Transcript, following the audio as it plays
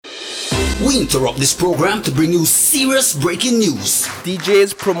We interrupt this program to bring you serious breaking news.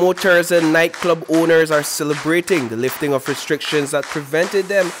 DJs, promoters, and nightclub owners are celebrating the lifting of restrictions that prevented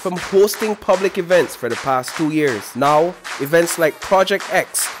them from hosting public events for the past 2 years. Now, events like Project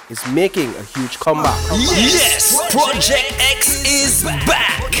X is making a huge comeback. Yes! Project X is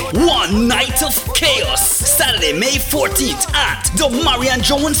back! One night of chaos, Saturday, May 14th at the Marion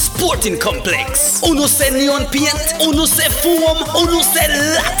Sporting Complex. Uno say neon paint, uno say foam, uno say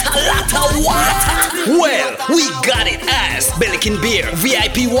lata water. Well, we got it as Belican Beer,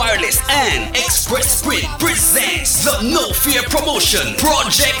 VIP Wireless, and Express Sprint presents the No Fear promotion,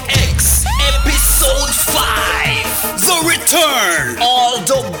 Project X, Episode 5. The return. All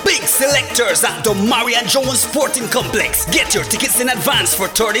the big selectors at the Marion Sporting Complex. Get your tickets in advance for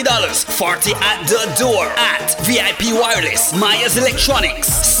 $30, $40 at the door at VIP Wireless, Maya's Electronics,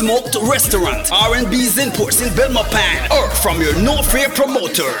 Smoked Restaurant, R&B's Imports in Belmopan, or from your No Fear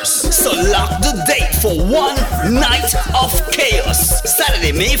promoters. So lock the date for one night of chaos.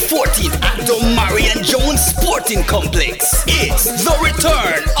 Saturday, May 14th at the Marion Sporting Complex. It's the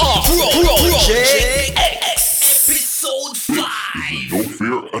return of Project X, Episode 5. No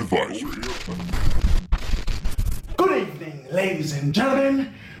Fear Advisory. Good evening, ladies and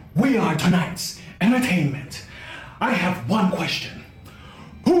gentlemen. We are tonight's entertainment. I have one question.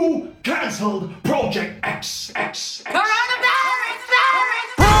 Who cancelled Project X? Coronavirus!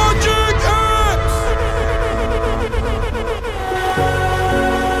 Project X!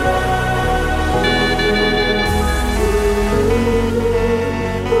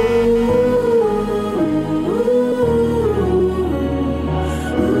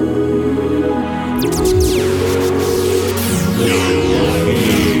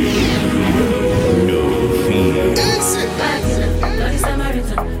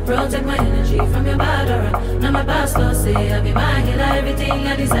 Protect my energy from your bad aura. Now my pastor say I be my healer, everything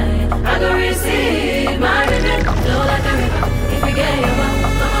I desire. I go receive my rhythm, flow like a river. If you get your one,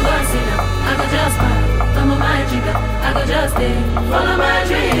 come on, go and sit down. I go just smile, come on my jigger. I go just stay, follow my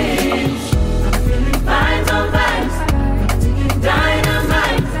dreams. I'm feeling vibes on vibes, I'm taking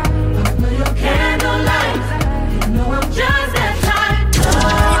dynamite. I know your candlelight, you know I'm just that type.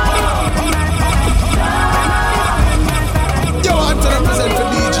 Yo, I'm to represent for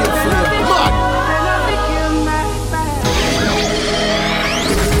DJ Flame. Man!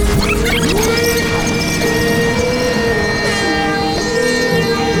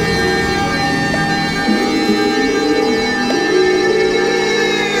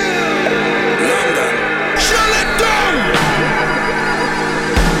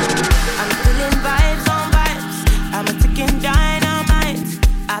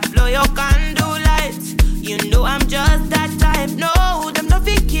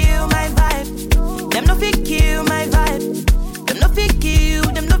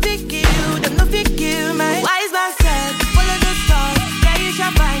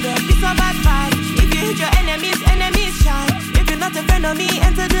 Me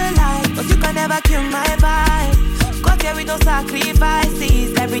enter the light, but you can never kill my vibe. Got here with no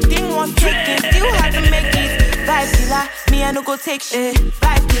sacrifices. Everything was taken, still had to make it. Vibe killer, me I no go take shit.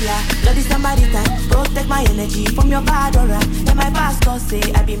 Vibe killer, blood is somebody time. Protect my energy from your bad aura. Then my pastor say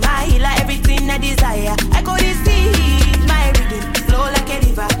I be my healer, everything I desire. I go receive my rhythm, flow like a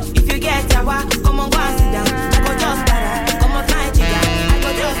river. If you get yawa, come on go and sit down. I go just para, come on my jigger. I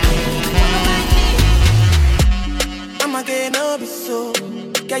go just follow my I'ma get no be so.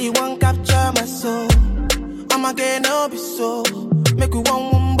 Girl, you won't capture my soul. I'ma get no be so. Make you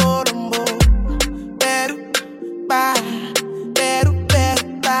one wumbo dumbo. Beru, ba.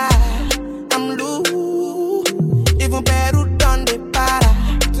 I'm loose. Even Peru done the para.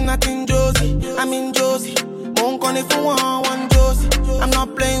 Tonight in Josie, I'm in Josie. Won't call if you want Josie. I'm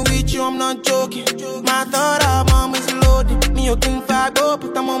not playing with you, I'm not joking. My thought of mom is loaded. Me, you can fag up,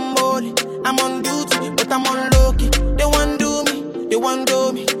 but I'm on board. I'm on duty, but I'm on low-key. They want do me, they want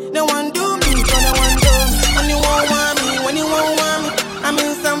do me. They want do me, so they want do me. When you won't want me, when you won't want me, I'm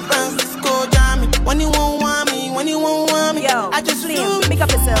in San Francisco, jamming. When you won't want me, when you won't want me, yo, I just Slim, make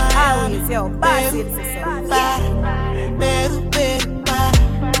up yourself, always, yo, boss it,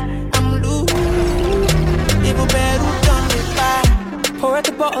 I'm loose, even better done with fire. Pour out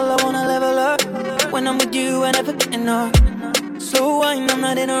the bottle, I wanna level up. When I'm with you, I never get enough. Slow wine, I'm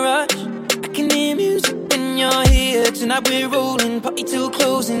not in a rush. I can hear music when you're here. Tonight we're rolling, party till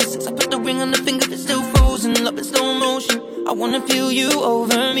closing. Since I put the ring on the finger, it's still frozen. Love in slow motion, I wanna feel you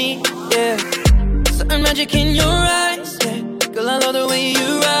over me, yeah. Certain magic in your eyes, yeah. Girl, I love the way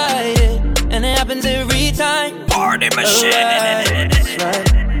you ride it. And it happens every time. Party machine. That's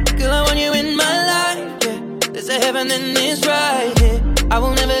right. Girl, I want you in my life, yeah. There's a heaven and it's right here. I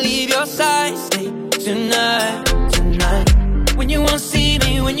will never leave your side.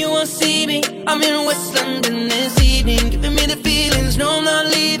 when you won't see me. I'm in West London this evening, giving me the feelings, no I'm not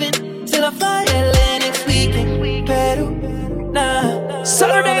leaving. Till I fly LA next weekend. Peru, nah.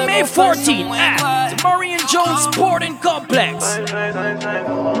 Saturday, May 14th at the Marion Jones Sporting Complex.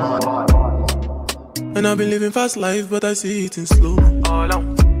 And I've been living fast life, but I see it in slow.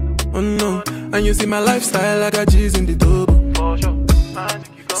 Oh no, and you see my lifestyle, I got G's in the double.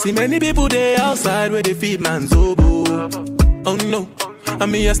 See many people there outside where they feed man's oboe. Oh no,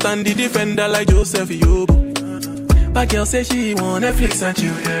 and me I stand the defender like Joseph Yobo. My girl say she want Netflix and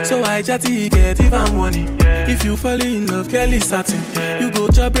chill, so I chatty get even money. If you fall in love, Kelly satin. You go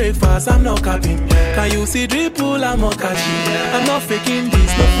to breakfast, I'm not capping. Can you see dripple, I'm not catching. I'm not faking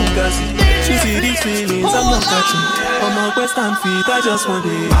this, no fugazi. She see these feelings, I'm not catching. I'm on Western feet, I just want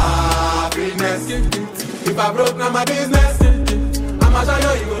it. Happiness. If I broke, now my business. I'ma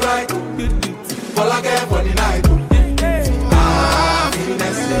show you go right. All I care for the night.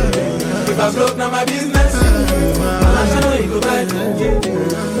 Happiness. If I broke, now my business. I'ma show you go right.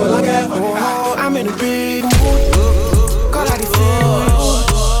 All I care for the night. I'm in a big mood. Call out the feels.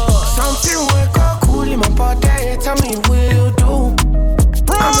 Something wake up cool in my body. Tell me what you do.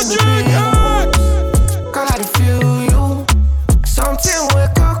 I'm in the big mood. Call out the feel you. Something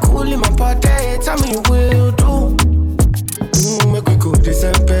wake up cool in my body. Tell me what you do. Make we go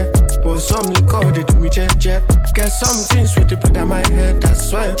December. But some liquor they do me jet. Get something sweet to put on my head. I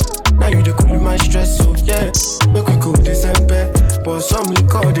swear. Now you the cool in my stress. So yeah. Make we go December. But some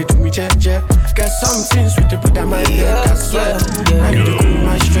liquor they do me jet. Get something sweet to put on my head. I swear. Now you the cool in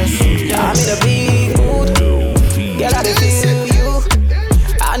my stress. So yeah. I'm in a big mood. Girl, I feel you.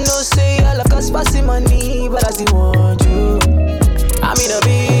 I know say I like us passing money, but I still want you. I'm in a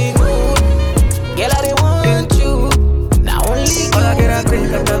big mood. Girl, I want you. Now only you. All I get a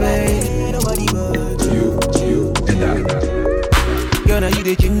great up the way. Nobody but you and I. Girl, now you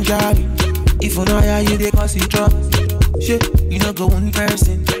the ginger. If you know how you the cause it drop. Shit, you know go one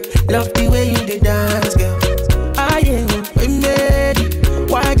person. Love the way you the dance, girl. I am ready.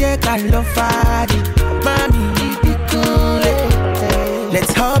 Why they call love party? Mommy, you be cool.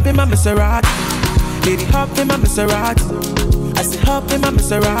 Let's hop in my Maserati. Baby, hop in my Maserati. I said hop in my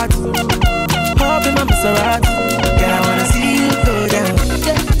Maserati. Hop in my Maserati. Girl, I wanna see you go down.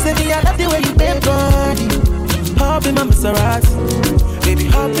 Say me, I love the way you bend body. Hop in my Maserati. Baby,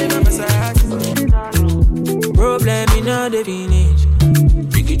 hop in my Maserati. Problem in all the finish.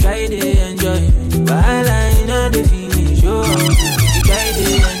 You can try to enjoy. While I know the finish. Oh, you can try to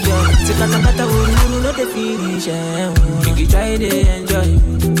enjoy. Kata uru no the finish. You can try to enjoy.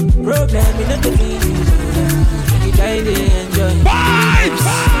 Problem in all the finish. You can try to enjoy. Vibes!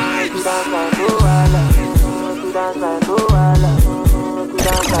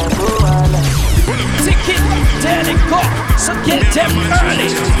 Ticket, then and go. So get them early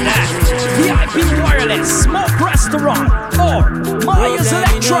at VIP Wireless, Smoke Restaurant, or Maya's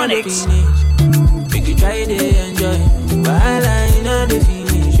Electronics. You can try to enjoy. While I know the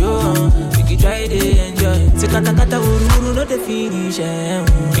finish. Oh, you can try to enjoy. Kata uru no the finish.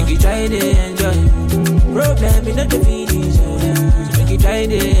 You can try to enjoy. Problem in the finish. So you can try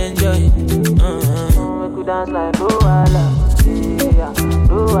to enjoy. We could dance like Dalla. Yeah,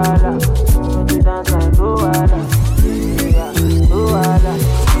 Dalla. We dance like Dalla. Yeah, Dalla.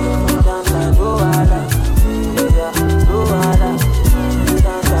 We dance like Dalla. Yeah, Dalla. We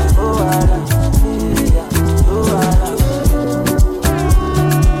dance like Dalla. Yeah, Dalla.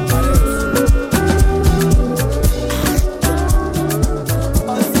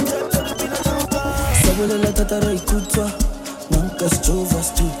 Sabole la tatara ikuta, nanka stova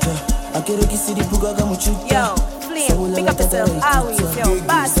stuka. Akere kisiri buga ga muchuta. Yo, Flame, pick up yourself, always, yo,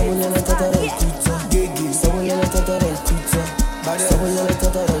 boss it. Sabole la tatara ikuta, sabole la tatara ikuta, sabole la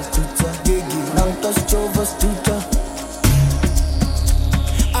tatara ikuta, nanka stova stuka.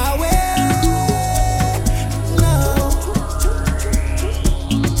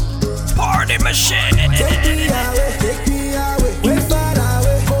 Party machine. Take me away, way far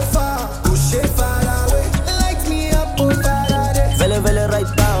away, go far, push it far away, light me up, oh far away. Vele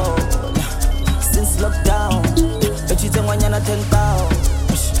right down, since lockdown, but you don't want to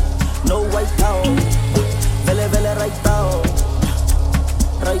 10,000, no white down, vele right down,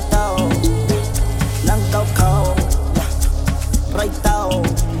 lang cow, right down.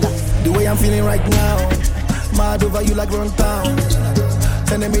 The way I'm feeling right now, mad over you like run town.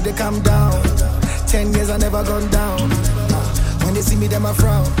 Telling me to calm down. 10 years I never gone down. When they see me, them I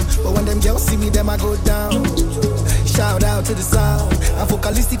frown. But when them girls see me, them I go down. Shout out to the sound. I'm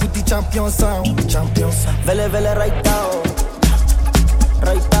focalistic with the champion sound. Vele right down.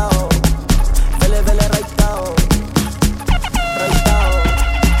 Vele right down.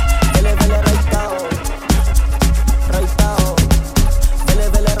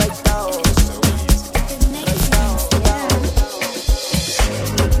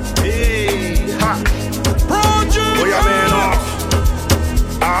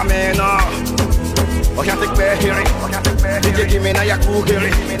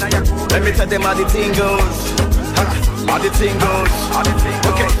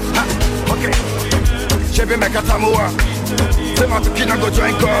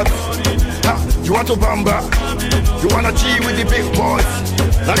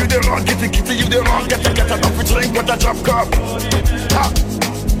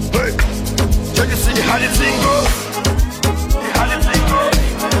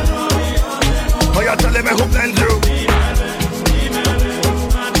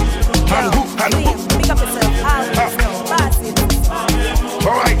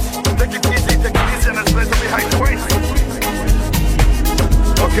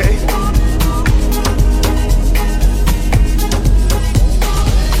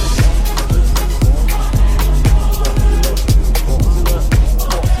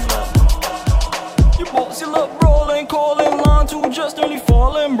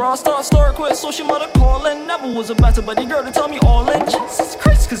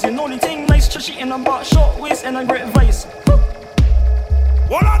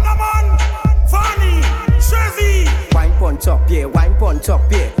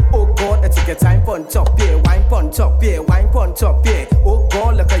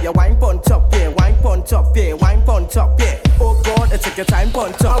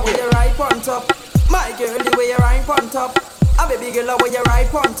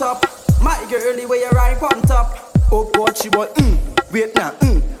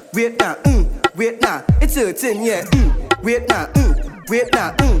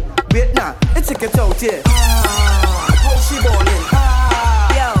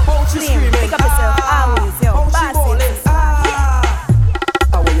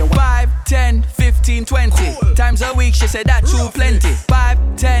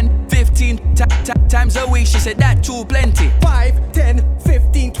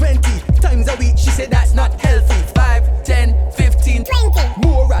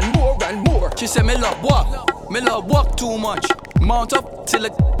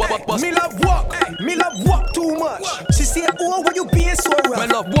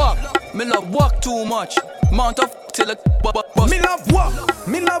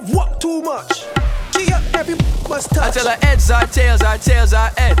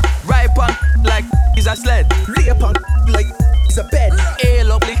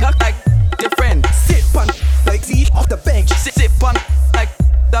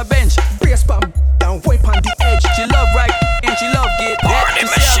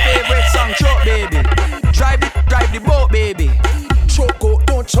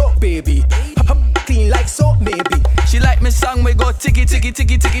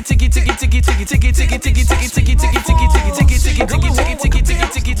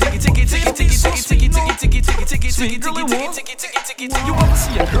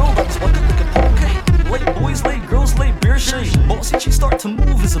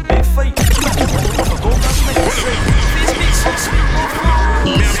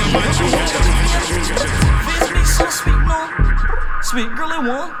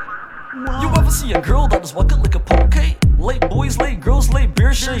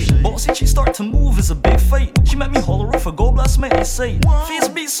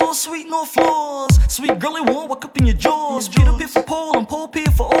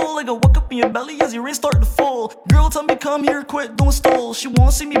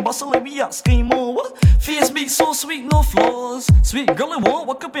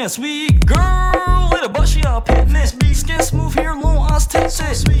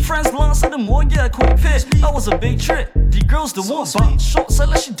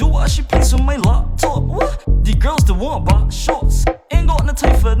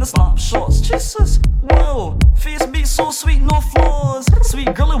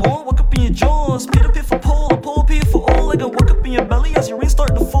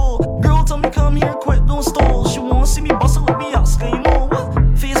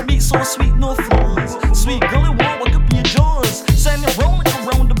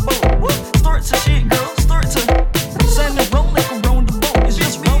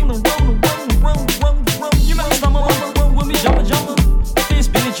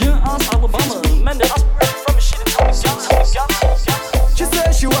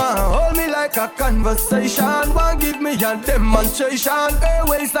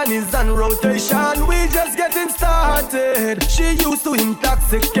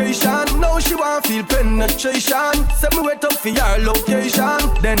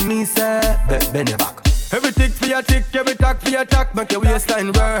 Every tick for your tick, every tack for your tack, make your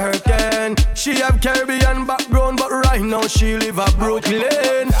waistline working. She have Caribbean background, but right now she live at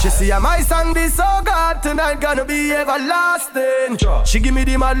Brooklyn. She see my song be so good, tonight gonna be everlasting. She give me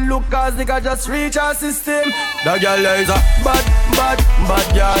the mad look, cause nigga just reach her system. That girl is a bad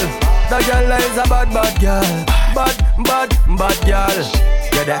girl. That girl is a bad girl. Bad girl.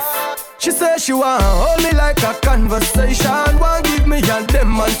 You're deaf. She say she want hold me like a conversation. Want give me a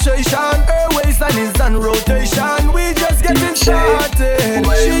demonstration. Her waistline is on rotation. We just getting started.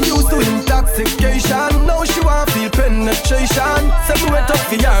 She used to intoxication. Now she want feel penetration. Send me wait up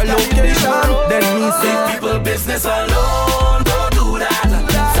for your location. Then me say people business alone. Don't do that.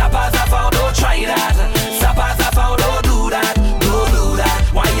 Zapa, don't try that. Zapa, don't do that. Don't do that.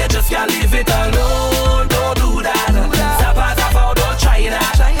 Why you just can't leave it alone? Don't do that. Zapa, don't try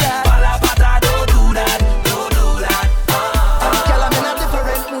that.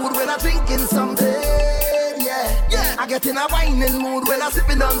 Get in a whining mood when I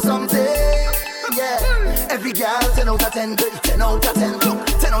sipping on something. Yeah, every girl 10 out of 10, 10 out of 10,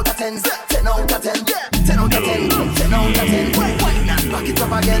 10 out of 10, 10 out of 10, 10 out of 10, 10 out of 10. Wine and back it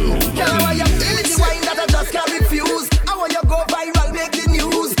up again. Girl, why you feeling the wine that I just can't refuse? I want you go viral, make the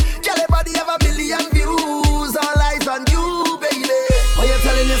news. Girl, everybody have a million views. All eyes on you, baby. What you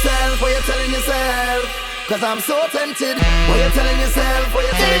telling yourself? What you telling yourself? Cause I'm so tempted. What you telling yourself? What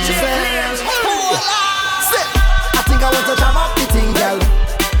you telling yourself? I think I want to jam up the thing, girl,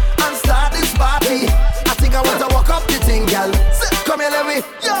 and start this party. I think I want to walk up the thing, girl. Come here, let me.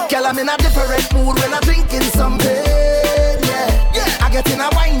 Girl, I'm in a different mood when I'm drinking something. Yeah, I get in a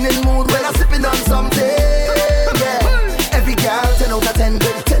whining mood when I'm sipping on something. Yeah, every girl 10 out of 10,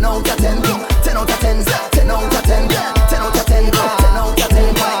 10 out of 10, 10 out of 10, 10 out of 10, 10 out of 10, 10 out of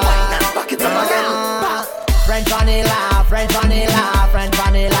 10. Back it up again. French vanilla, French vanilla, French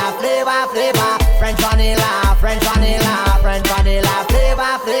vanilla, flavor, flavor. French vanilla, French vanilla, French vanilla,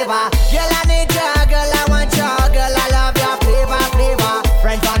 flavor, flavor. Girl, I need your girl, I want your girl, I love your flavor, flavor.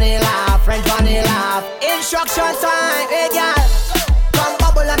 French vanilla, French vanilla. Instruction time, hey girl, come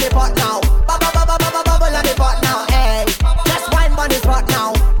bubble on the pot now, bubble on the pot now, hey. Just wine on the spot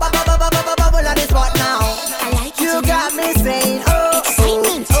now, bubble on the spot now. I like it. You got me saying, oh,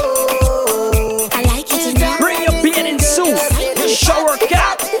 excitement. Oh, I like it. Bring your bathing suit, your shower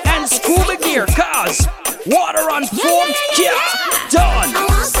cap, and scuba gear, cause water on foam, yeah, done. I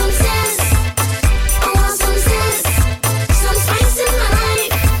want some zest, I want some zest, some spice in my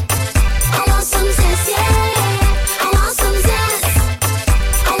life. I want some zest, yeah. I want some zest,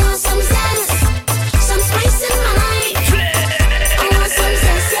 I want some zest, some spice in my life. I want some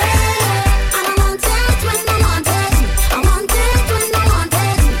zest, yeah. And I want it when I want it. I want it when I want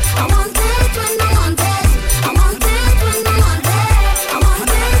it. I want it when I want it. I want it when I want it. I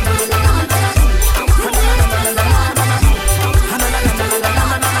want it when I want it. I want it.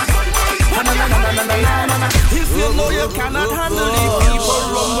 If you know you cannot handle the people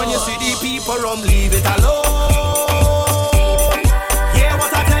rum, when you see the people rum, leave it alone. Yeah,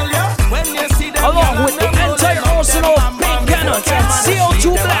 what I tell you, when you see them along with the entire arsenal of big cannons and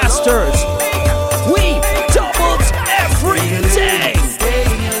CO2 blasters, we doubled everything. Stay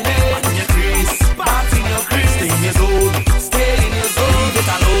in your lane, back in your crease, back in your crease, stay in your zone, stay in your zone, leave it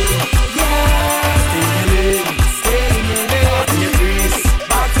alone. Yeah, stay in your lane, back in your crease,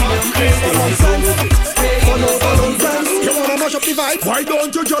 back in your crease, stay in your zone, stay in your zone. You wanna mash up the vibe? Why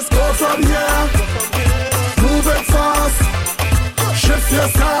don't you just go from here? Move it fast, shift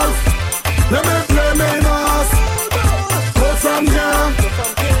yourself. Let me play me mass. Go from here,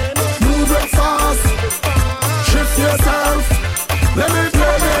 move it fast, shift yourself. Let me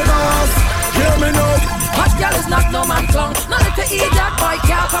play me mass. Hear me now. Hot girl is not no man clown. Not if you eat that boy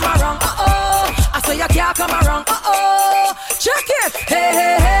can't come around. I say you can't come around. Check it. Hey,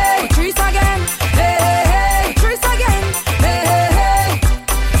 hey, hey. Trees again. Hey, hey, hey. Trees again. Hey, hey, hey.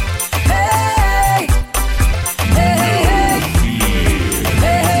 Hey, hey, hey.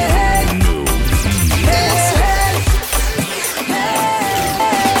 Hey, hey,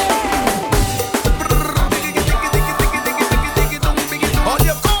 On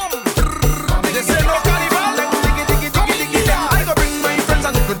you come. They say no carnival. I go bring my friends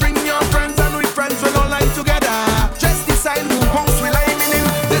and you could bring your friends, and we friends will all line together. Just decide who bounce will I mean.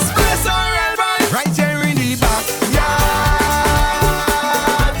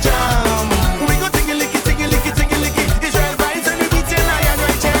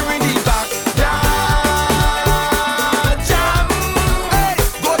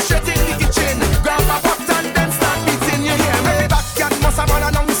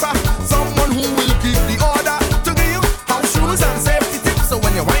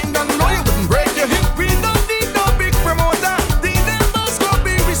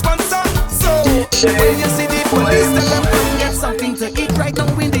 right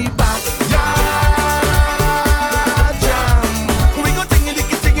now in the back.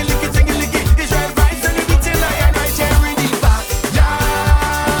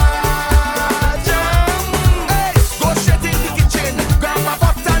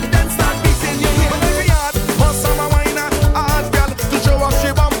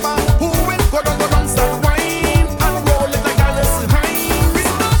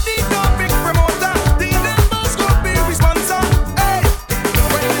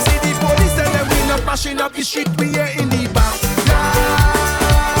 Up the street, we are in the back.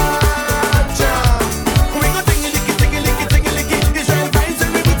 We go tingy licky, tingy licky, tingy licky. Israel vibes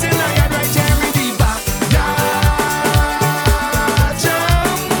and we beating lion right here in the back.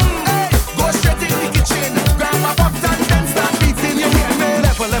 Hey, go straight in the kitchen, grab a pot and then start beating. You hear me?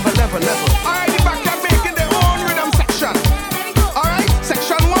 Level, level, level, level. Alright, the back are making their own rhythm section. Alright,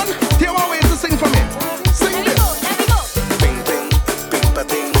 section 1. Here one way to sing for me. Sing this. Bing, bing, bing, ba,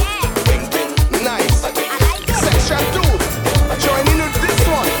 bing. Nice. Section 2, join in with this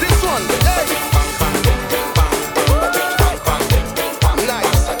one, hey.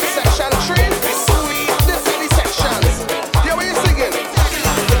 Nice. Section 3, sweet. This are the sections. Here what you singing?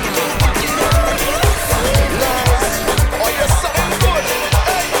 Nice. Oh, you're something good.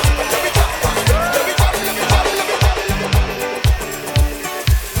 Hey. Let me tap.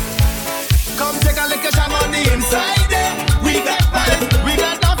 Come take a look at Sham on the inside there. We got vibes, we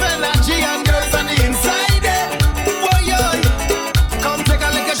got enough energy and girls on the inside.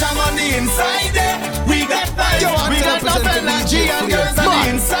 Inside there, we got vibes, we got enough energy and girls on the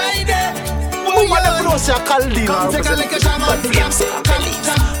inside there. Come take a look at Sham on the inside.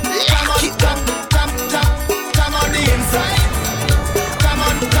 Come on the inside. Come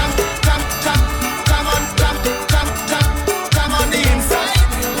on the inside.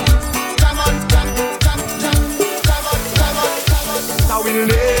 Come on. Now we'll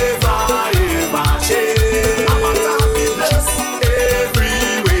never ever change. I'm on happiness.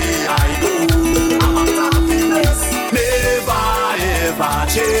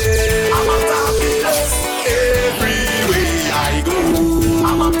 I'm a happiness everywhere I go.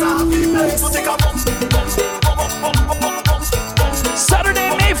 I'm a happiness. So take a bounce. Saturday,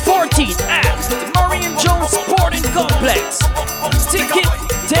 May 14th at the Marion Sporting Complex. Ticket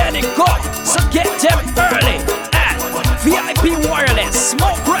 10 and go, so get them early at VIP Wireless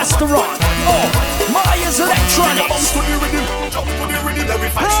Smoke Restaurant or Maya's Electronics. Jump to the rhythm, every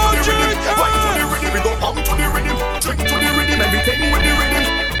fight to the rhythm, fight to the rhythm, we go pump to the rhythm, drink to the rhythm, everything with the rhythm.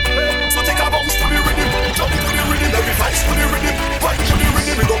 So take a bounce to the rhythm, jump to the rhythm, every fight to the rhythm, fight to the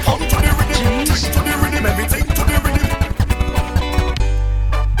rhythm, we go pump to the rhythm, drink to the rhythm, everything to the rhythm.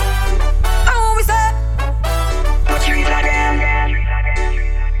 I always say, what you like them?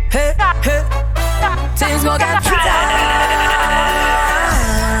 Hey, hey, things will get better.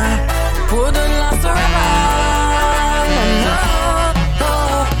 Wouldn't last forever.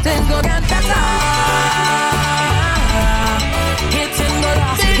 Things will get better. Hitting the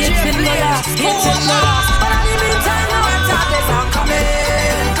last. But in the meantime, no matter this, I'm coming.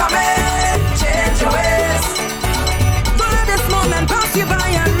 Change your ways. Don't let this moment pass you by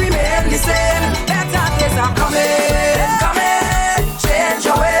and remain the same. Better days are coming. Change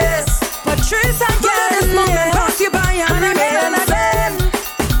your ways. Patrice, don't let this moment pass you by and remain the same.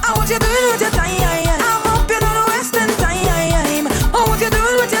 I want you to do with your time. I'm up in the western time. I want you to do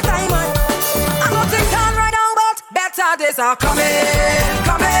with your time. I'm not taking time right now, but better days are coming.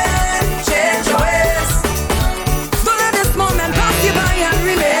 Change your ways. Don't let this moment pass you by and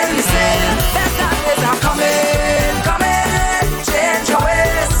remain the same. Better days are coming. Change your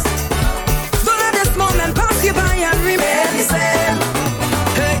ways. Don't let this moment pass you by and remain the same.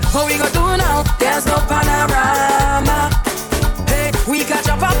 Hey, what we gonna do now? There's no panorama. Hey, we can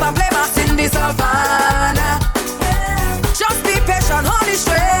jump up and play bass in the savannah. Just be patient, hold the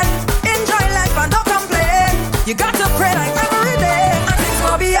strength. Enjoy life and don't complain. You got to pray like every day, and things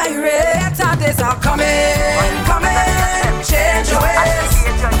will be irate. Better days are coming. Change your ways.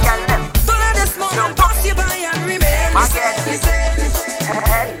 Don't let this moment pass you by and remain the same.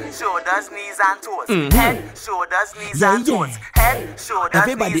 Head, shoulders, knees and toes. Head, shoulders, knees and toes. Head, shoulders,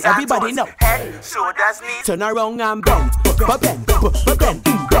 knees and toes. Know. Head, shoulders, knees. Turn around and bend. Come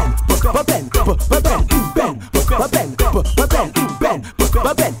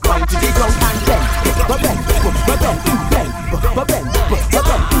to the ground and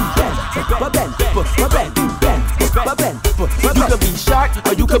You could be short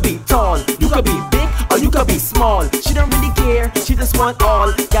or you could be tall. You could be big or you could be small. She don't really care, she just want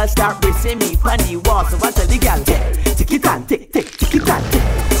all. Girl start racing me on the wall. So I tell the girl, tick it and tick, tick it and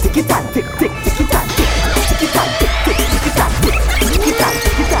tick, tick it and tick, tick it and tick, tick it and tick, tick it and tick, tick it and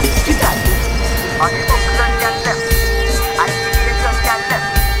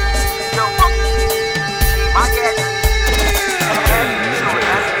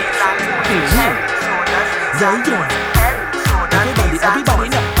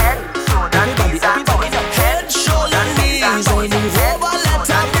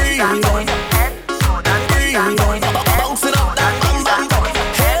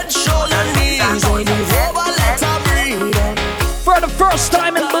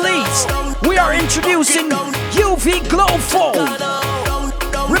in Belize, we are introducing UV Glow Foam.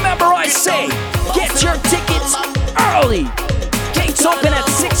 Remember I say, get your tickets early. Gates open at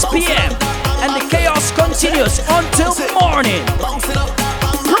 6 p.m. and the chaos continues until morning.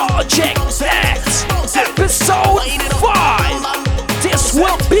 Project X, episode 5. This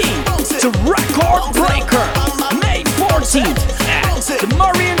will be the record breaker, May 14th at the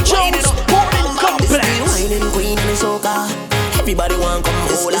Marion Jones Sporting Complex. Everybody want come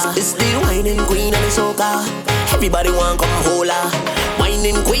hold her. It's the whining queen of the soca. Everybody want come hold her.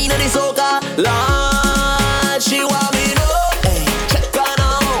 Whining queen of the soca. Lord, she want me know. Hey, check her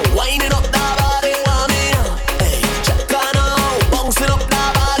now. Whining up that body, want me know. Hey, check her now. Bouncing up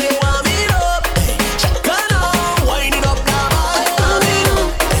that body, want me know. Hey, check her now. Whining up that body, want me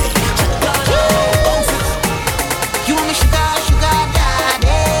know. Hey, check her now. Bouncing. You want me sugar, sugar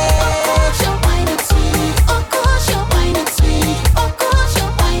daddy. Oh, you're whining sweet. Oh, gosh, you're whining sweet. Oh, gosh,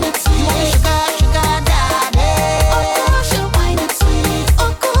 you're whining sweet. You want me sugar, sugar daddy. Oh, gosh, you're whining sweet.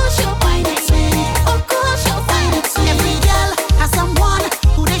 Oh, gosh, you're whining sweet. Oh, gosh, you're whining sweet. Every girl has someone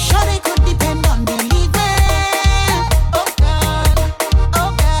who they sure they could depend on, believe me. Oh God,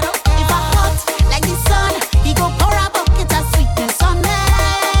 oh God, oh God. If I hot like the sun, he go pour a bucket of sweetness on me.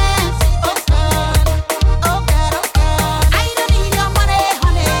 Oh God, oh God, oh God. I don't need your money,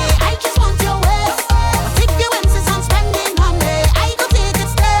 honey. I just want your waist. But if you insist on spending on me, I go take it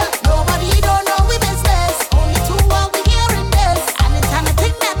still. Nobody don't know we business. Only two are we hearing this. And it's time to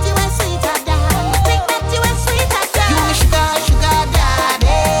think that you ain't sweeter than. Think that you ain't sweeter than. You want me sugar, sugar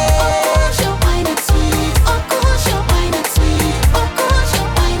daddy. Oh gosh, you're whining sweet. Oh gosh, you're whining sweet. Oh gosh,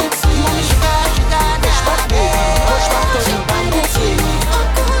 you're whining sweet. You want me sugar, sugar daddy. Push back to you, whining sweet. Oh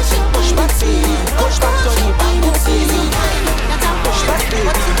gosh, you're push back to you. Push back to you, whining sweet. Push back, baby.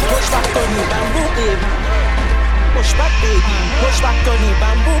 Push back to you, bamboo baby. Push back, baby. Push back to you,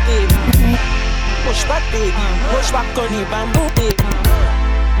 bamboo baby. Push back, baby. Push back to you, bamboo baby.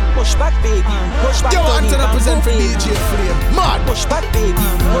 Push back, baby. Push back to you, bamboo baby. Mad. Push back, baby.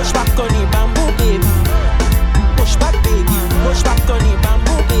 Push back to you, bamboo baby. Push back, baby. Push back to you,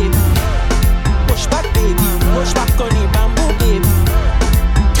 bamboo baby. Push back, baby. Push back to you, bamboo baby.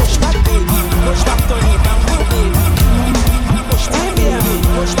 Push back, baby. Push back to you, bamboo baby. Push back, baby.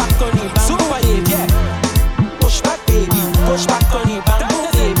 Push back to you, bamboo baby. Push back, baby. Push back to you, bamboo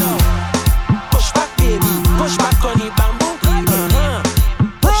baby. Push back, baby. Push back to you, bamboo baby.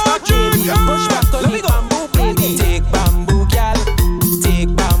 Push back, baby. Push back to you, bamboo baby. Take bamboo, gal.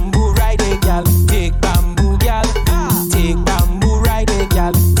 Take bamboo, ride it, gal. Take bamboo, gal. Take bamboo, ride it,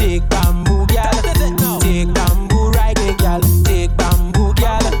 gal. Take bamboo, gal. Take bamboo, ride it, gal. Take bamboo,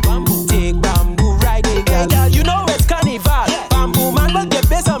 gal. Take bamboo, ride it, gal. Hey, gal, you know it's carnival. Bamboo man will give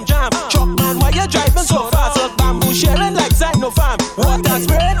me some jam. Truck man, why you driving so fast? Look, bamboo sharing like Zino fam. Water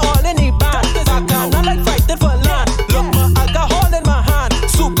spraying all in the band. Bacana like fighting for land. Look, my alcohol in my hand.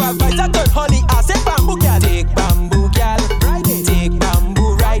 Supervisor turn honey, I say bamboo gal. Take bamboo gal. Take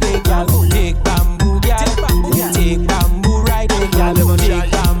bamboo, ride it, gal. Take bamboo gal. Take bamboo, ride it, gal. Take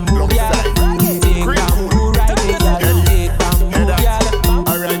bamboo gal. Take bamboo, ride it, gal. Take bamboo gal.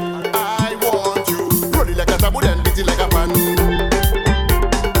 Alright, I want you. Roll it like a taboo, then beat it like a pan.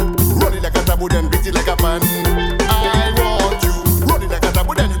 Roll it like a taboo, then beat it like a pan. I want you. Roll it like a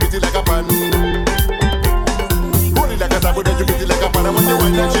taboo, then you beat it like a pan. Roll it like a taboo, then you beat it like a pan. I want you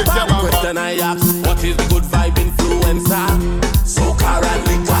wine and shake your mama. Question I ask, what is the good vibe influencer? Soca and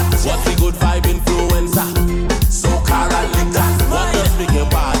liquor. What's the good vibe influencer? Soca and liquor. What does make your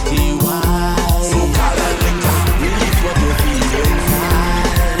party wide? Soca and liquor. Release what you feel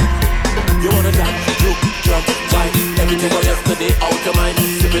inside. You wanna dance, look, jump, wine. Everything was yesterday out your mind.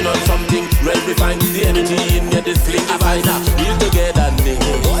 Sipping on something well refined. The energy in your display divine. We're together,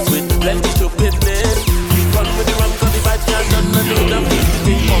 niggas, with plenty stupidness. We run with the rum, cause the vibes can't none. I know them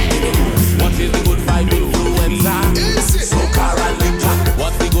things pumping. What is the good vibe influencer? Soca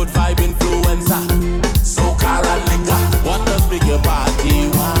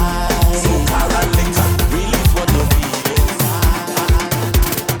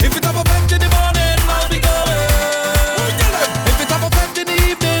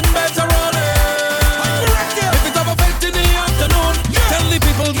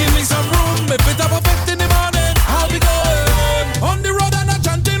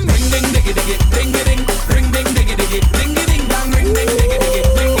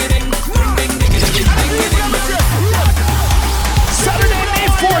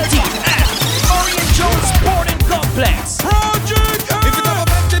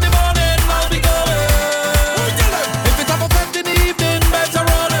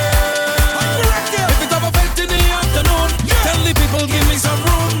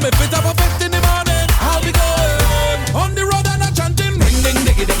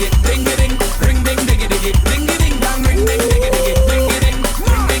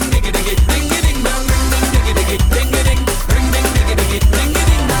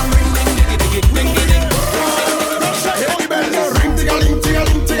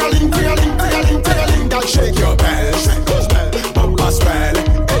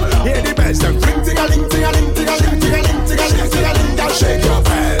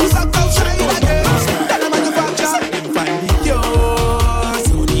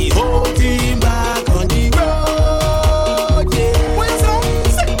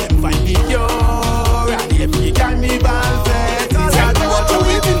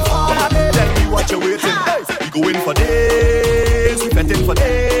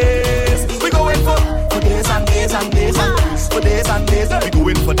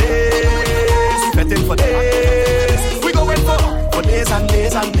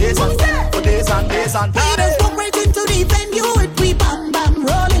and days and for days and days and. We just walk right into the venue with we bam bam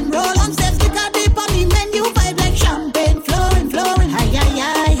rolling, roll on steps, stick a dip on the menu, vibe like champagne, flowing, flowing, high,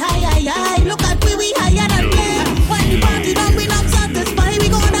 high, high, high, high. Look at we higher than them. When the party done, we not satisfied, we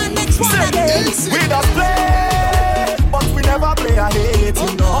go on next one again. We just play, but we never play a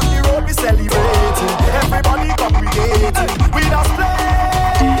hating. On the road we celebrating, everybody congregating. We just play,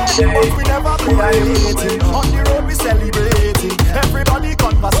 but we never play a hating. On the road we celebrating, everybody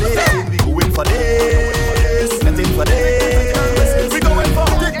conversating. We going for this, getting for this. We going for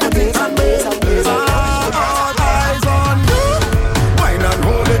this and this and this. All eyes on you. Wine and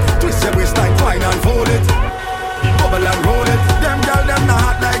roll it, twist your waist like wine and fold it. Bubble and roll it, them girl them not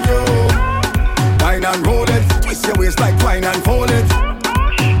hot like you. Wine and roll it, twist your waist like wine and fold it.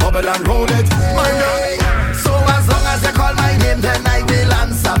 Bubble and roll it, my girl. So as long as you call my name, then I will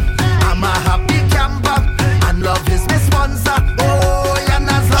answer. I'm a happy camper, and love is my sponsor. Oh, and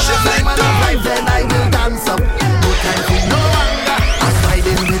as long as I'm alive, then I will dance up. No time for no anger, I'm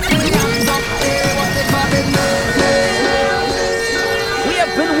sliding with my hands up. Hey, what they calling me? We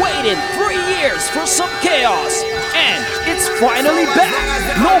have been waiting 3 years for some chaos, and it's finally back.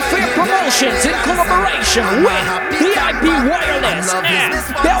 No Fair Promotions in collaboration with VIP Wireless and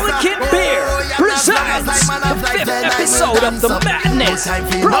Pelican Beer presents the 5th episode of the Madness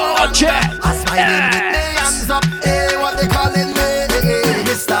Project X. Hey, what they calling me?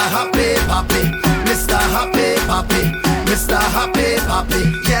 Mr. Happy Papi, Mr. Happy Papi, Mr. Happy Papi.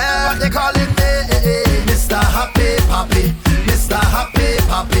 Yeah, what they calling me? Mr. Happy Papi, Mr. Happy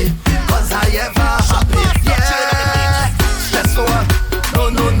Papi. 'Cause I ever happy. Yeah, stress for no,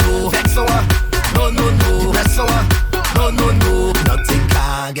 no, no. Vex for no, no, no. Stress for no, no, no. Nothing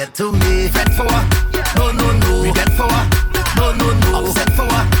can get to me. Fret for no, no, no. Regret for no, no, no. Upset for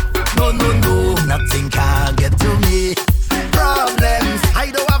no, no, no. Nothing can get to me. Problems,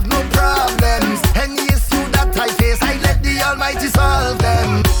 I don't have no problems. Any issue that I face, I let the Almighty solve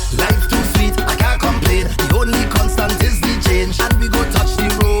them. Life too sweet, I can't complain. The only constant is the change, and we go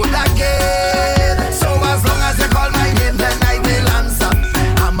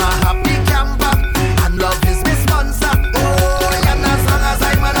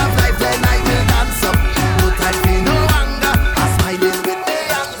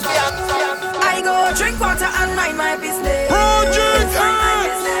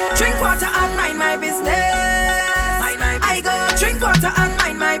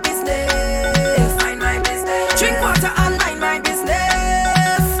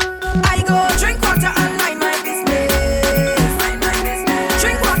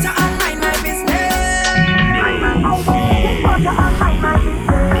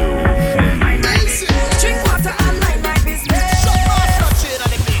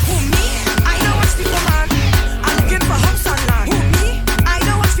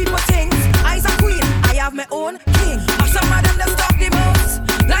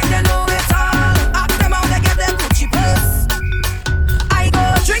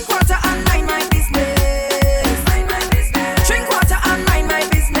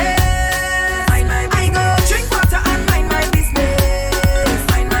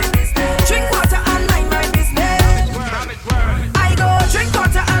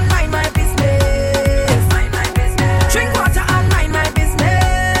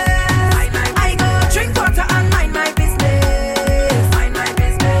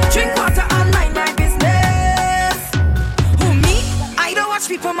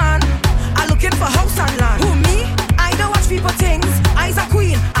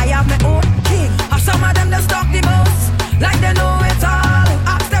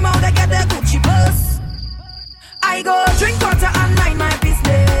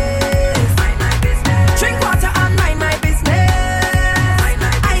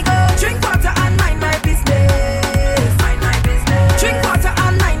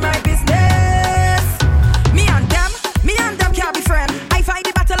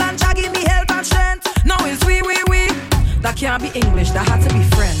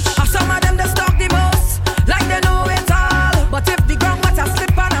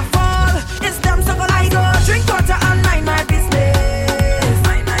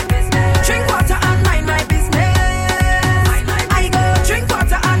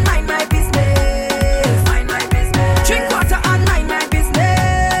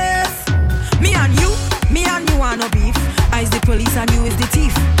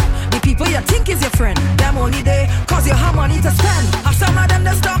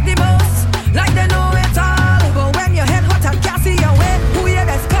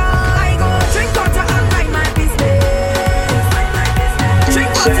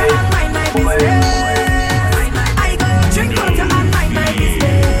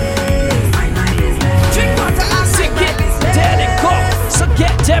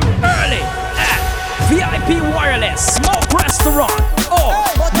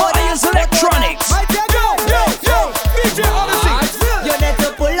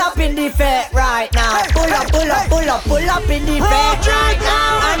pull up in the bed right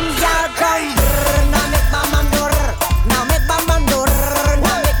now. And y'all come now make my man do. Now make my man do.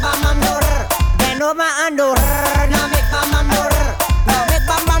 Now make my man do. Bend over and do. Now make my man do. Now make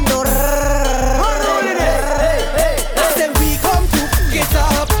my man do. I said we come to get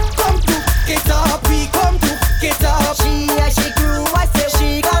up, come to get up, we come to get up. She grew, I said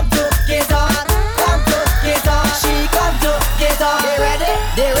she come to get up, come to get up. She come to get up.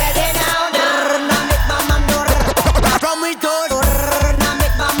 They ready now. Now make my man do. From we door, now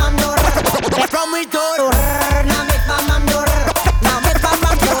make my man do. From we door, now make my man do. Now make my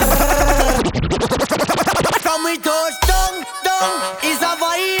man do. From we door, down is a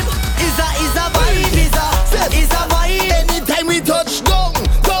vibe, is a vibe, is a vibe. Anytime we touch down,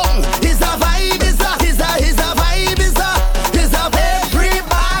 is a vibe, is a vibe, is a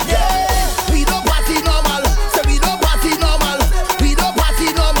everybody. We don't party normal, so we don't party normal. We don't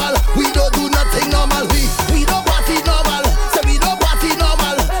party normal, we don't do nothing normal. We don't party normal, so we don't party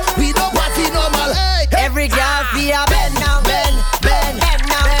normal. We don't party normal. Hey. Every girl feel bend now, bend now, bend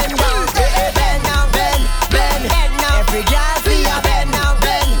down, bend now, bend now. Every girl feel bend now,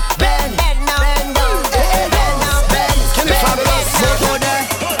 bend now, bend down, bend now, bend. Can you follow us? Go there,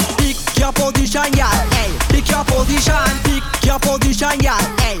 pick your position, yeah. Hey, pick your position, yeah.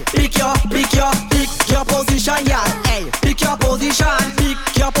 Hey, pick your position, yeah. Hey, pick your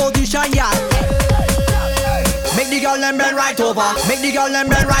position, yeah. Make the girl them bend right over. Make the girl them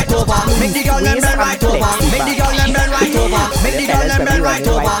bend right over. Make the girl them bend right over. Make the girl them bend right over. Make the girl them bend right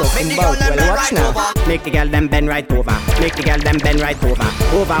over. Make the girl them bend right over. Make the girl them bend right over. Make the girl them bend right over.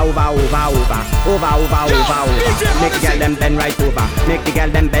 Over. Make the girl them bend right over. Make the girl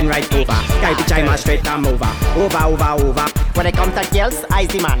them bend right over. Guy the chime straight and over. Over. When I come to girls, I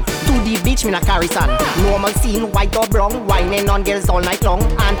see man. To the beach, me na carry son. Normal scene, white or brown, whining on girls all night long.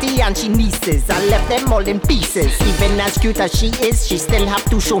 Auntie and she nieces, I left them all in pieces. Even as cute as she is, she still have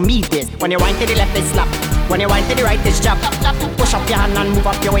to show me this. When you wind to the left, it's slap. When you wind to the right, it's jab. Push up your hand and move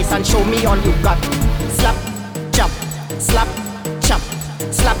up your waist and show me all you got. Slap, chop, slap, chop,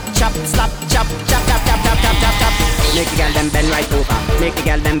 slap, chop, slap, chop, chop. Make the girl them bend right over. Make the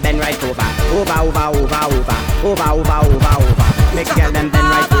girl them bend right over. Over. Make the girl them bend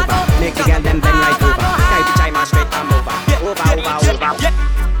right over. Make the girl them bend right over. Guy the chime straight and over.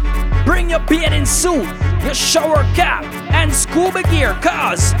 Bring your bathing suit, your shower cap, and scuba gear,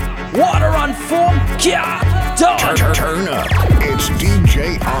 cause water on foam can't done. Turn up. It's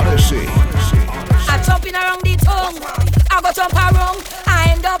DJ Odyssey. I jumping around the tongue, I go jump around,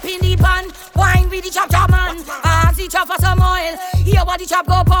 I end up in the pan. Wine with the chop man, ask the chop for some oil. Hear what the chop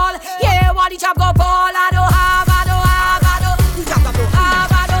go Paul, hear what the chop go Paul. I don't have, the chop go have,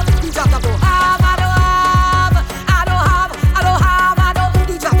 the chop go have,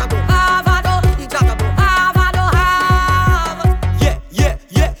 the chop go have, the chop go have. Yeah.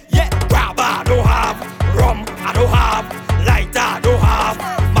 Grab I don't have, rum I don't have, light I don't have,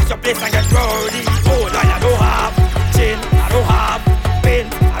 mash your place and get rowdy. Old I don't have, gin I don't have, pin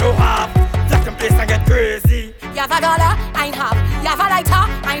I don't have, black and place and get crazy. You have a dollar, I have. You have a lighter,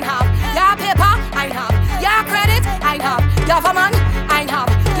 I have. You have paper, I have. You have credit, I have. You have a man, I have.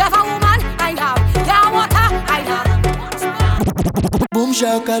 You have a woman, I have. You have water, I have. Boom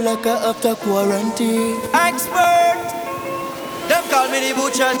shakalaka after quarantine. Expert. Them call me the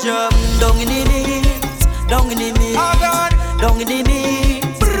butcher job. Down in the knees, down in the knees, down in the knees,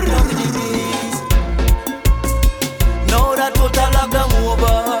 down in the knees. Now that total lockdown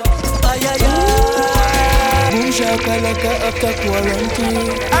over. Boom shakalaka after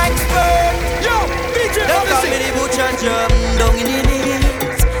quarantine. Expert. Yo, DJ Odyssey. Them call me the butcher job. Down in the knees,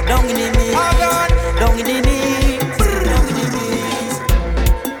 down in the knees, down in the knees, down in the knees.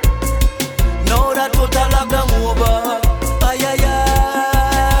 Now that total lockdown over.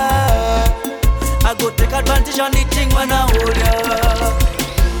 I go take advantage on the thing when I hold ya.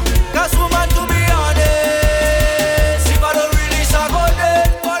 Cause woman, to be honest, if I don't release I go dead.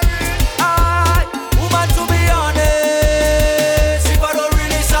 Woman, to be honest, if I don't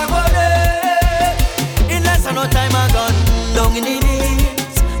release I go dead. In less than no time I gone. Down in the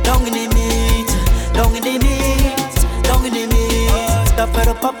knees, down in the knees, down in the knees, down in the knees. The fed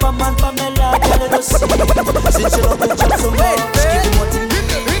up papa man Pamela, tell her to see. Since you love the job so much, give me what you need.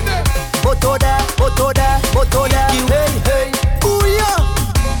 Otoda, hey, booyah.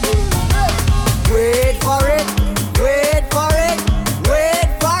 Wait for it.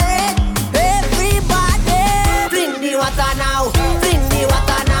 Everybody, bring the water now. Bring the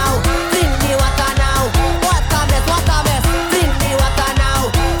water now. What a mess. Bring the water now.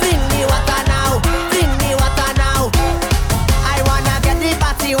 I wanna get the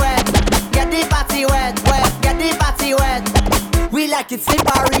party wet. like it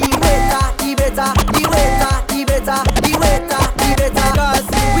slippery. The better, the waiter, the better, the waiter, the better. Cause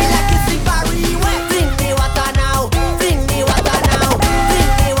we like it slippery wet. Bring me water now, bring me water now,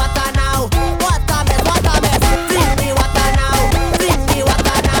 bring me water now. Water mess, water mess. Bring me water now, bring me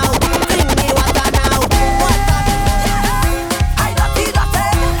water now, bring me water now. Water mess. I dirty,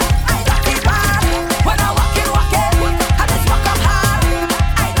 dirty bad. When I walk in, I just walk up hard.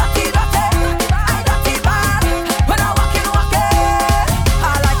 I dirty bad. When I walk in,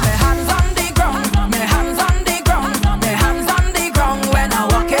 I like my hands on the ground, my hands on the ground, my hands on the ground. When I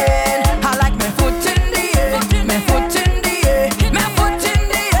walk in, I like my foot in the air, my foot in the air, my foot in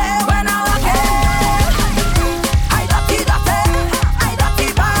the air. When I walk in, I dirty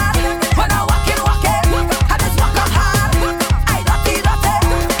bad. When I walk in, I just walk up hard. I dirty bad.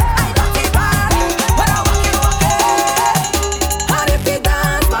 When I walk in, and if the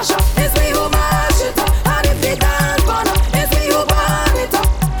dance mash up, it's me who mash it up. And if the dance burn up, it's me who burn it up.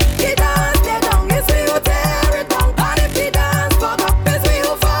 The dance tear down, it's me who tear it down. And if the dance fuck up, it's me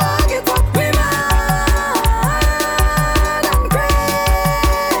who fuck it up. We mad and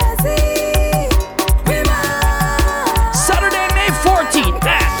crazy. We mad. Saturday, May 14th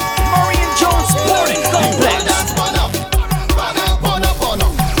at Marion Jones Sporting Complex.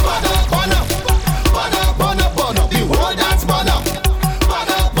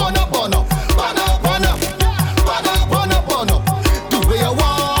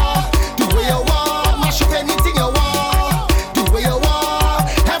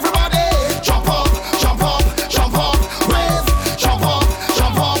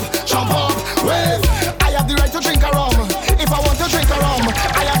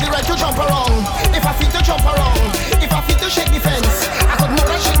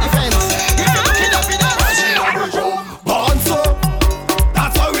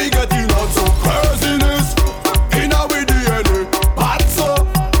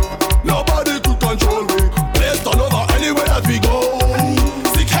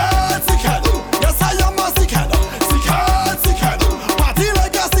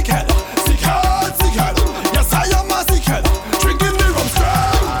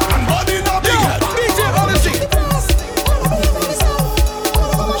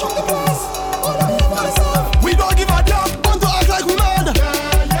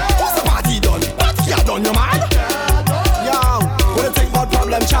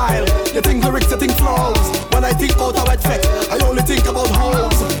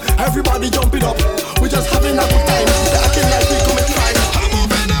 Everybody jumping up, we just having a good time. They acting like we commit crime. I'm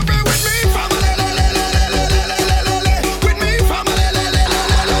moving every with me, family. With me, family.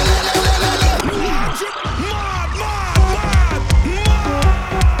 I'm moving every with me.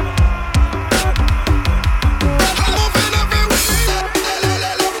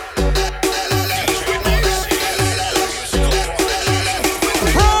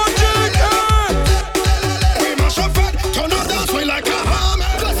 Project Earth. We mash up and turn up dance, we like a hammer.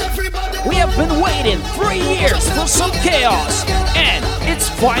 We have been waiting 3 years for some chaos, and it's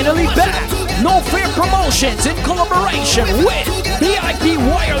finally back. No Fear Promotions in collaboration with VIP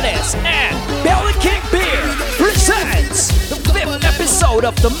Wireless and Belly King Beer presents the 5th episode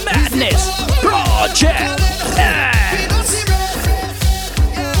of the Madness Project X.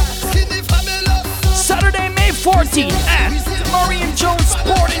 Saturday, May 14th at Marion Jones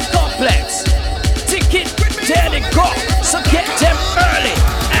Sporting Complex. Ticket dead and gone, so get them early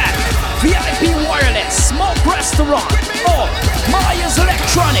at VIP Wireless, Smoke Restaurant, or Maya's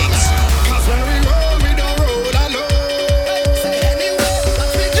Electronics. Cause when we roll, we don't roll alone.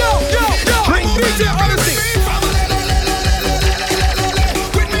 Yo, bring DJ Odyssey.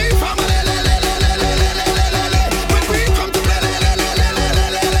 With me, family. When we come to play,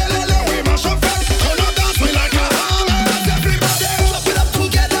 we mash up and turn up dance, we like a hammer. Everybody, chop it up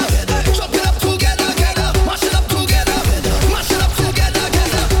together, chop it up together, mash it up together, mash it up together,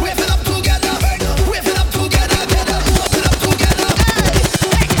 wave it up together, wave it up together, chop it up together.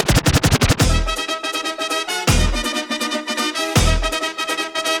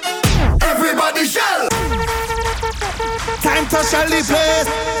 Everybody shell. Time to shell the place.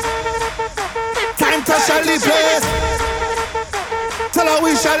 Time to shell the place. Tell her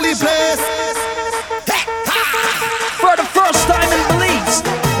we shell the place. For the first time in Belize,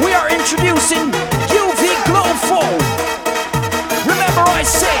 we are introducing UV Glow Foam. Remember I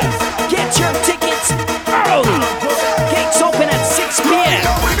say, get your tickets early. Gates open at 6 p.m.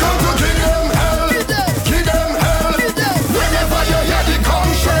 We come to give them hell. Give them hell. Whenever you hear the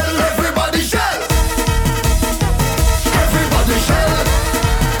conch shell, everybody shell. Everybody shell.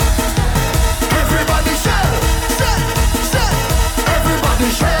 Everybody shell. Everybody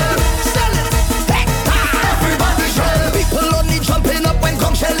shell. Everybody shell. People only jumping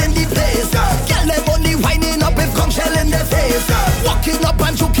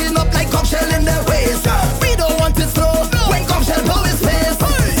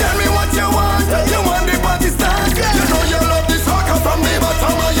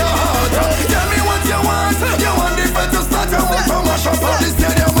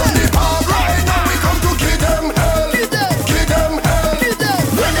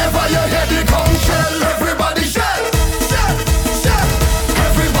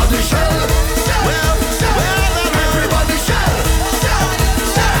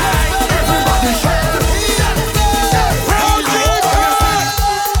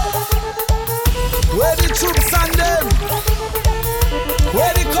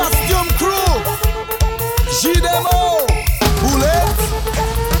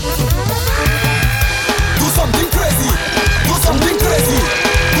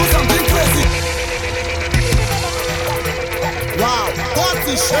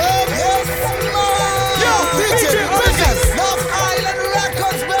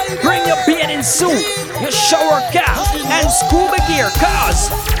scuba gear, cause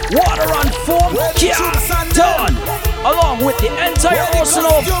water on foam can't done. Along with the entire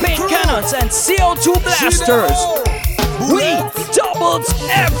arsenal of paint cannons and CO2 blasters, we doubled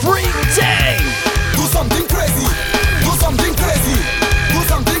everything. Do something crazy, do something crazy, do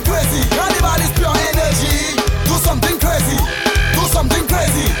something crazy. Carnival is pure energy. Do something crazy, do something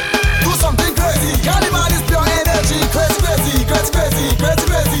crazy, do something crazy. Carnival is pure energy. Crazy, crazy, crazy, crazy, crazy,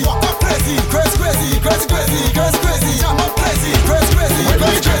 crazy. Walk up crazy, crazy, crazy, crazy, crazy, crazy, crazy. Jam up crazy, crazy, crazy,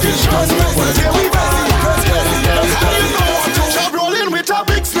 crazy, crazy, crazy, crazy, crazy, crazy. Job rolling with a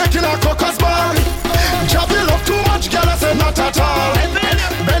big snake in a crocus bag. Job you love too much, girl, I say not at all.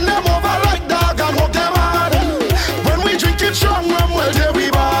 Bend them over like dog and hook them hard. When we drink it strong, rum, well, there we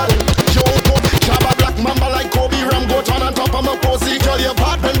bad. Yo, Job a black mamba like Kobe Ram, goat on top of my posy. Girl, your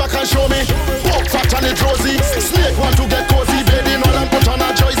part, bend back and show me. Walk fat and it rosy. Snake want to get cozy, baby, all and put on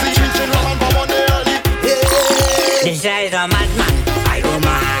a jersey. Treating rum and bomb on the early. This is a madman. I don't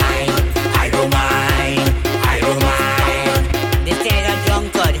mind. I don't mind. I don't mind. This is a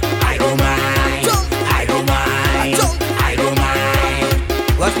drunkard. I don't mind. I don't mind. I don't mind.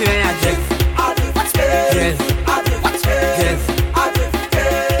 What's me when I drift? Drift. Drift.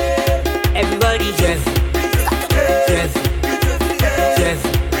 Everybody drift. Drift. Drift.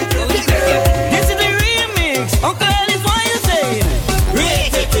 This is the remix. Uncle Ellis, what you saying?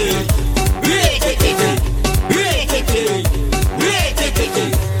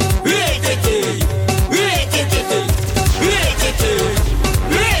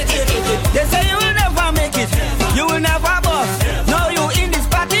 They say you will never make it. You will never bust. No, you in this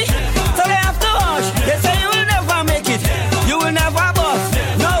party, so they have to hush. They say you will never make it. You will never bust.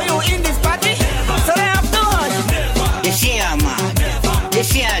 No, you in this party, so they have to hush. They say I'm mad. They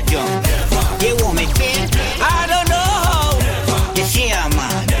say I'm drunk. They won't make me. I don't know how. They say I'm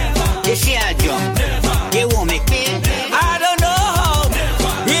mad. They say I'm drunk. They won't make me. I don't know how.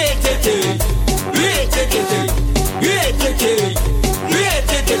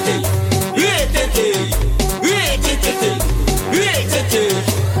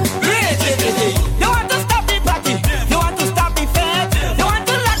 You want to stop the party? You want to stop the fete? You want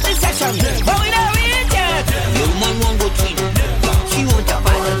to lock the session? But we don't reach yet. Your man won't go clean. She won't have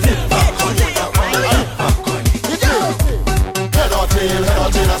Head or tail,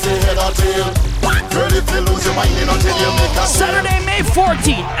 I say head or tail. Girl, if you lose your mind, until you make a Saturday, May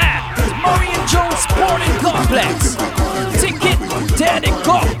 14th at Marion Sporting Complex. Ticket, dead and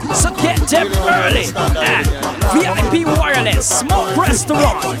go, so get them early at VIP Wireless, Smoke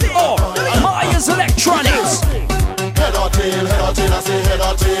Restaurant, or Maya's Electronics. Head or tail, I say head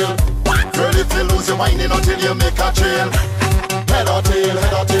or tail. Girl, if you lose your mind until you make a trail. Head or tail,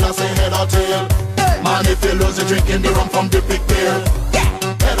 I say head or tail. Man, if you lose, you drinking the rum from the big pail.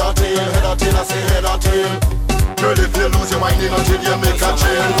 Head or tail, I say head or tail. Girl, if you lose your mind until you make a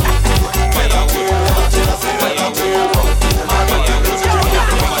trail. Head or tail, I say head or tail. Man, if you lose, you drinking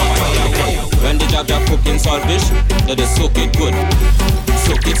the rum from the big pail. When the job cooking saltfish, they just soak it good.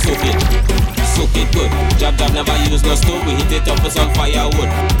 Soak it, soak it, soak it good. Jab never use no stove, we hit it up with some firewood.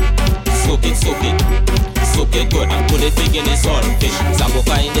 Soak it, soak it, soak it good. And put it big in the saltfish,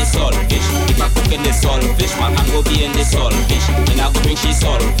 Zamboka in the saltfish. If I cook in the saltfish, my hand go be in the saltfish. Then I go bring she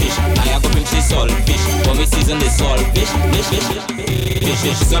saltfish, now I go bring she saltfish. When we season the saltfish,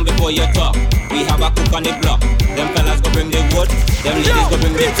 fish on before you talk. We have a cook on the block. Them fellas go bring the wood, them ladies go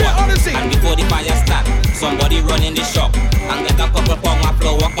bring the pot. And before the fire start, somebody run in the shop and get a couple pound of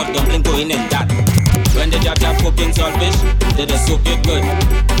flour, cut dumpling going in that. When the job cooking saltfish, they just soak it good.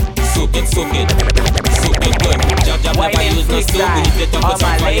 Soak it, soak it, soak it good. Jab never use no stove, we hit it up with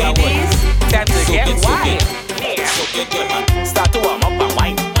some firewood. Soak it, soak it, soak it good, man. Start to warm up and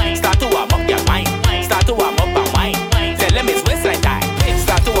wine. Start to warm up your mind. Start to warm up and wine. Tell them it's waist like that.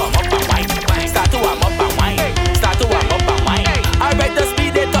 Start to warm up and wine. Start to warm up and wine. Start to warm up and wine. Alright, just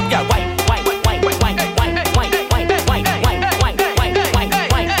speed it up, yeah. Wine, wine, wine, wine, wine, wine, wine, wine, wine, wine, wine, wine,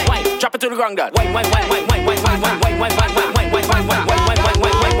 wine, wine. Drop it to the ground, girl. Wine, wine, wine, wine, wine, wine, wine, wine, wine, wine, wine, wine, wine,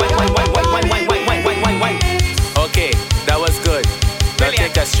 wine, wine, wine. Okay, that was good. Now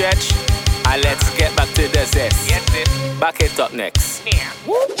take a stretch and let's get back to the zest. Back it up next.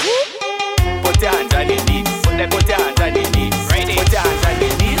 Put your hands on your knees. Put your hands on your knees. Put your hands on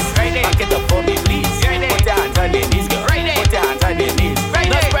your knees. Back it up for me, please. Put your hands on your knees, girl. Put your hands on your knees.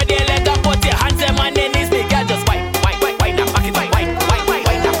 Now spread your leg up. Put your hands on your knees. Big girl, just wine, wine, wine, wine, now back it up, wine, wine, wine,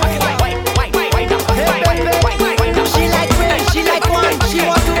 wine, now back it up, wine, wine, wine, now back it up, wine, wine, wine, wine, now. She like friends, she like one. She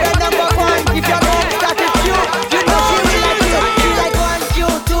want to get number one. If you know that it's you, you know she will like you. She like 1, Q,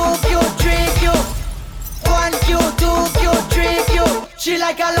 2, Q, 3, Q. 1, Q, 2, Q, 3, Q. She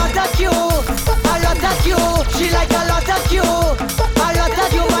like a lot of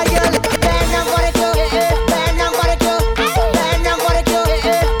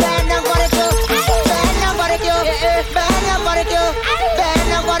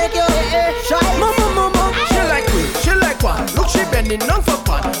coming down for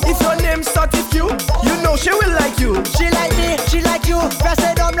fun. If your name start with you, you know she will like you. She like me, she like you. Press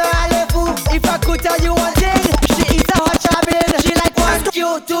it on the alley-foo. If I could tell you one thing, she eats a hot chopping. She like 1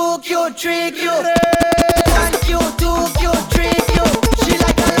 cute, 2 cute, 3 cute. 1 cute, 2 cute, 3 cute. She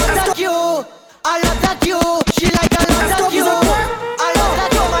like a lot of cute, a lot of cute. She like a lot of cute, a lot of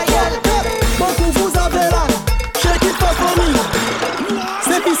cute, my girl. Beaucoup vous avez là, shake it fast for me.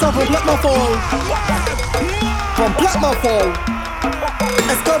 C'est ça complètement folle. Complètement folle.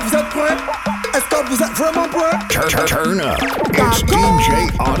 Est-ce que vous êtes prêts? Est-ce que vous êtes vraiment prêts? Turn up. It's DJ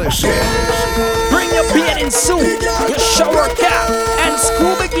Odyssey. Bring your bathing suit, your shower cap, and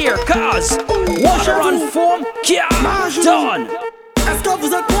scuba gear, cause water on foam can't done. Est-ce que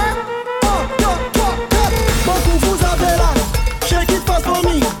vous êtes prêts? Beaucoup vous avez là, shake it fast for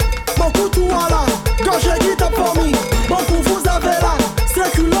me. Beaucoup tout à là, go shake it up for me. Beaucoup vous avez là,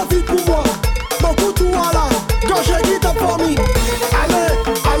 c'est que la vie pour moi. Beaucoup tout à là, go shake it up for me. Allez,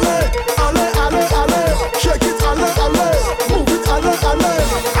 allez, allez, allez, allez, shake it, allez, allez, move it, allez, allez,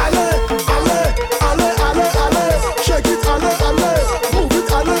 allez, allez, allez, allez, allez, shake it, allez, allez, move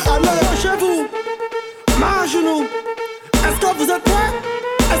it, allez, allez. Chez vous, ma genou, est-ce que vous êtes prêts?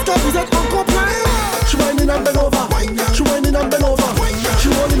 Est-ce que vous êtes encore prêts? She winding up and over, she winding up and over, she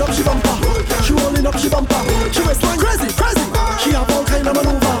rolling up, she bumper, she rolling up, she bumper, she waistline crazy, crazy. She have all kind of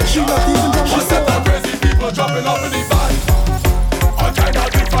maneuver, she not even done, she's so crazy people jumping up in the van. All kind of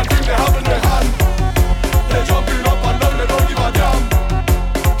different things they have in their hand. They jumping up and down, they don't give a damn.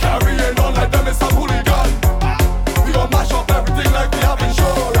 Carrying on like them is some hooligan. We gon' mash up everything like we have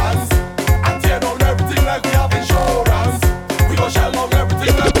insurance, and tear down everything like we have insurance. We gon' shell down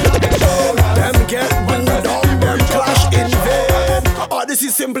everything like we have insurance. them get booed down, them clash in vain. Odyssey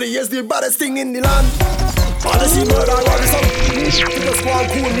simply is the baddest thing in the land. Odyssey murder, Odyssey. The squad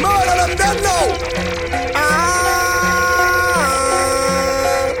cool murder them dead now.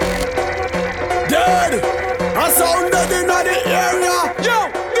 Dead. I sound dead in the area. Yo,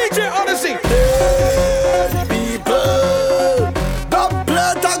 DJ Odyssey. Dead people. The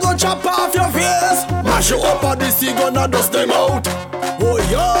plate I go chop off your face. Mash you up, Odyssey gonna dust them out. Oh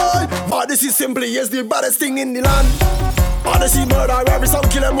yeah. Odyssey simply is the baddest thing in the land. Odyssey murder every song,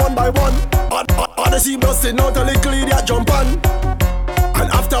 kill them one by one. Odyssey busting out a little idiot jump on. And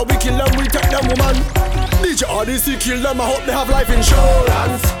after we kill them, we take them woman. DJ Odyssey kill them, I hope they have life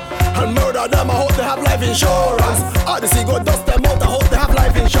insurance. And murder them, I hope they have life insurance. Odyssey go dust them out, I hope they have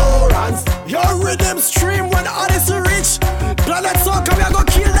life insurance. Your rhythm stream when Odyssey reach Planet Soccer, we are gonna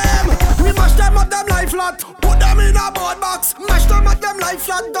kill them. We mash them up, them life flat. Put them in a board box. Mash them up, them life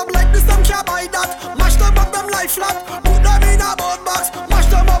flat. Dub like this, them can't buy that. Mash them up, them life flat. Put them in a board box. Mash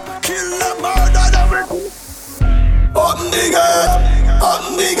them up, kill them, murder them. Open the gate,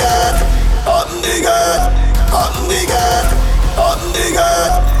 open the gate, open the gate, open the gate, open the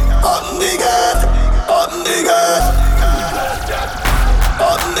gate, open the gate, open the gate,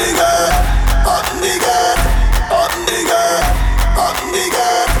 open the gate, open the gate, open the gate, open the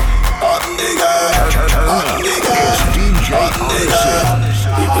gate, open the gate, open the gate, open the gate.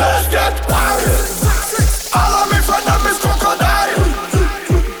 The place get wild. All of me friend them is crocodile.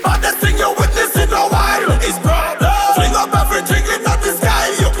 But the thing you witness in a while is problem. Fling up everything in the sky.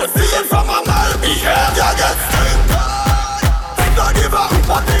 You can see it from a mile. Behavior gets stinking. Think not give a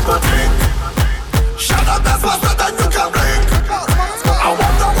what people think. Shut up, that's faster than you can blink. I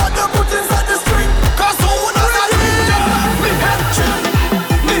wonder what they put inside the string. Cause soon as I leave, me head chip,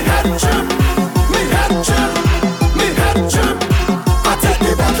 me head chip, me head chip, me head chip. I take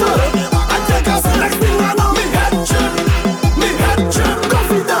the bottle, I take a select thing and me head chip, me head chip.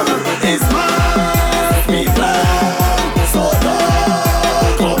 Coffee them is mine, me plan. So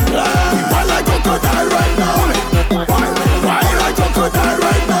don't complain. Why like crocodile right now? Why like crocodile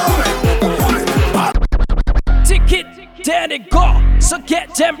right now? Ticket, there they go. So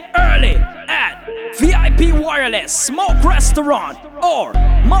get them early at VIP Wireless, Smoke Restaurant, or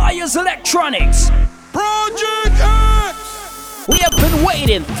Maya's Electronics. Project X! We have been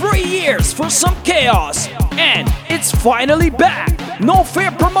waiting 3 years for some chaos, and it's finally back. No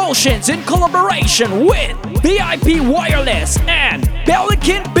Fair Promotions in collaboration with VIP Wireless and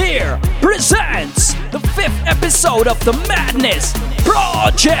Pelican Beer presents the 5th episode of the Madness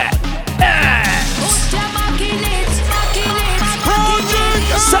Project X.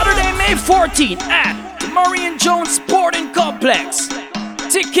 Saturday, May 14th at the Marion Sporting Complex.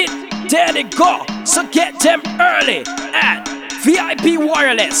 Ticket, there they go. So get them early at VIP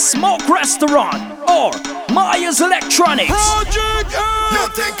Wireless, Smoke Restaurant, or Maya's Electronics. Project X! You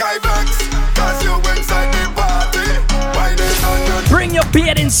think I vex? Cause you inside the party. Why they not Bring your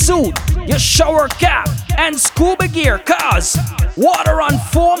bathing suit, your shower cap, and scuba gear, cause water on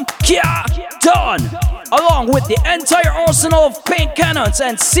foam, done. Along with the entire arsenal of paint cannons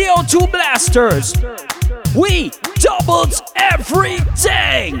and CO2 blasters. We doubled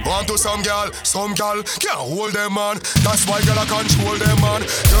everything. Want to some gal can't hold them man. That's why girl I control them man.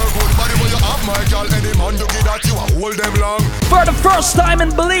 Your good body when you have my gal. Any man to get at you I hold them long. For the first time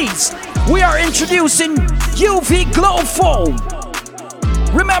in Belize, we are introducing UV Glow Foam.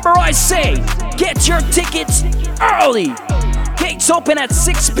 Remember I say, get your tickets early. Gates open at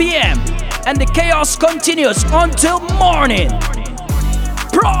 6 p.m. and the chaos continues until morning.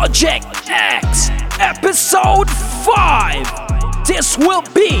 Project X, Episode 5. This will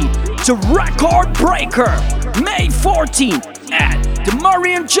be the record breaker, May 14th at the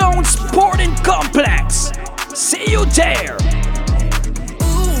Marion Jones Sporting Complex. See you there.